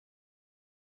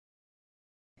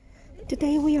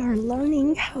Today we are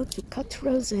learning how to cut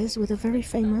roses with a very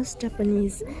famous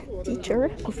Japanese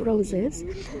teacher of roses,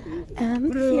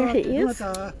 and here he is,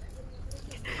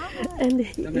 and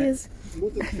he is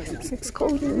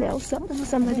scolding now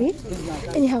somebody.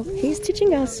 Anyhow, he's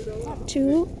teaching us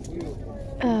to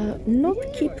not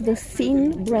keep the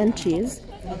thin branches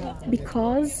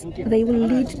because they will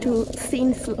lead to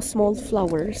thin small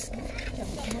flowers.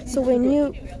 So when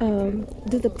you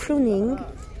do the pruning,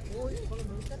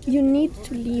 you need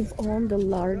to leave on the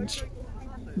large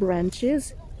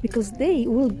branches because they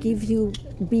will give you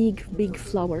big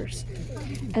flowers,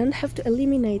 and have to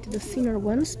eliminate the thinner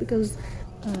ones because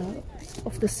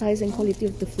of the size and quality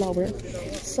of the flower.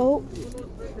 So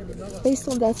based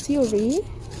on that theory,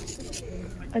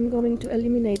 I'm going to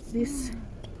eliminate this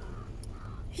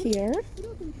here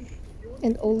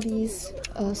and all these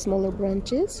smaller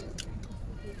branches.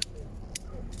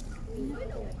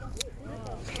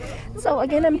 So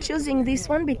again, I'm choosing this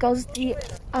one because the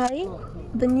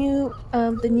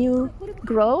new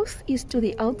growth is to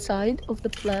the outside of the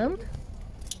plant,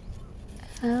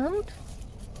 and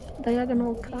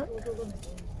diagonal cut.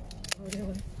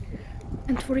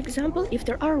 And for example, if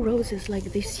there are roses like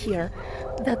this here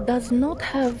that does not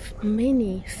have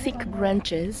many thick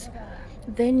branches,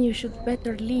 then you should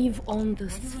better leave on the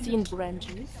thin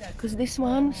branches, because this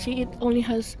one, see, it only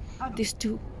has these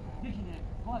two.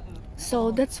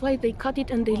 So that's why they cut it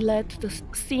and they let the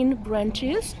thin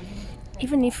branches,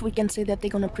 even if we can say that they're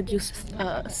gonna produce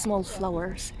small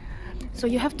flowers. So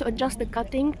you have to adjust the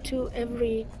cutting to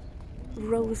every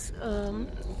rose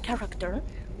character.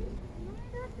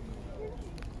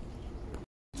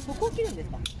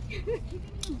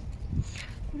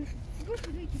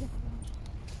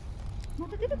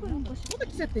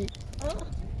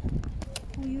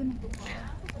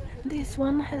 This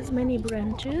one has many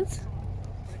branches.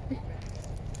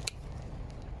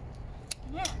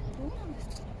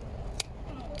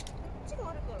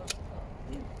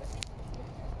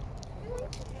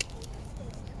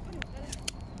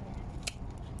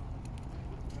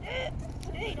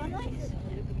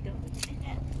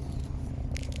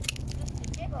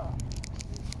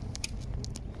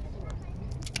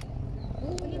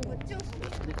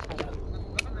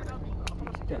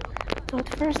 So at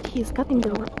first he's cutting the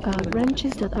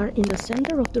branches that are in the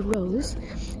center of the rose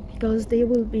because they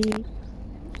will be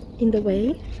in the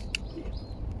way,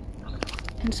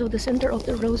 and so the center of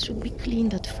the rose should be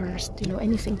cleaned at first, you know,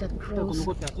 anything that grows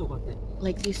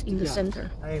like this in the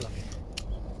center.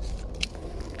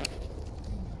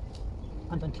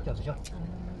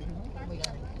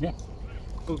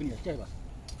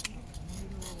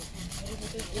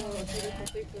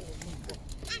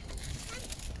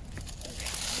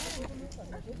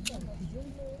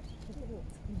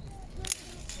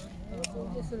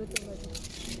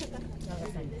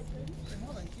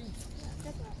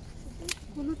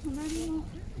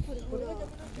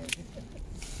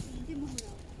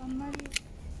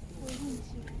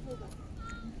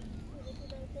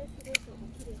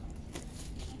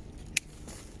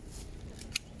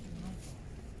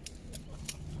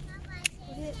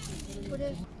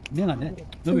芽がね、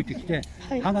伸びてきて、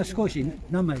葉が少し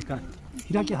何枚か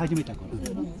開き始めた頃、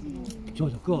消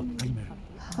毒を始める。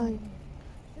はい。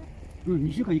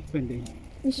2週間1遍でいい。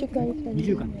2週間に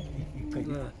1回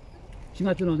で。4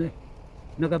月のね、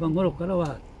半ば頃から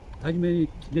は初めに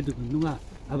出てくるのが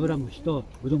アブラムシと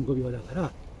うどんこ病だから、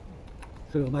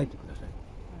それを撒いてください。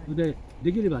それで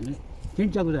できればね、転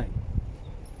着剤。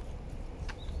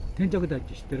転着剤っ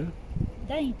て知ってる？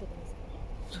ダインとかで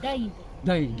すか？ダインとか。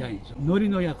ノリ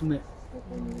の役目、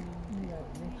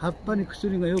葉っぱに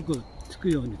薬がよくつ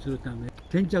くようにするため、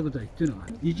転着剤っていうのが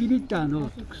1リッターの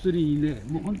薬にね、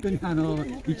もう本当に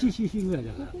1cc ぐらい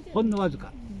だから、ほんのわず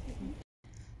か。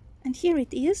And here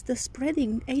it is, the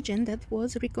spreading agent that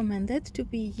was recommended to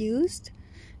be used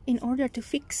in order to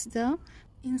fix the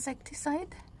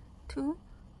insecticide to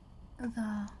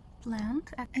the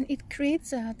plant, and it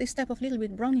creates this type of little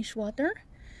bit brownish water.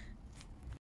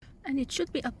 And it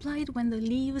should be applied when the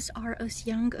leaves are as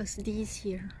young as these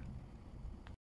here.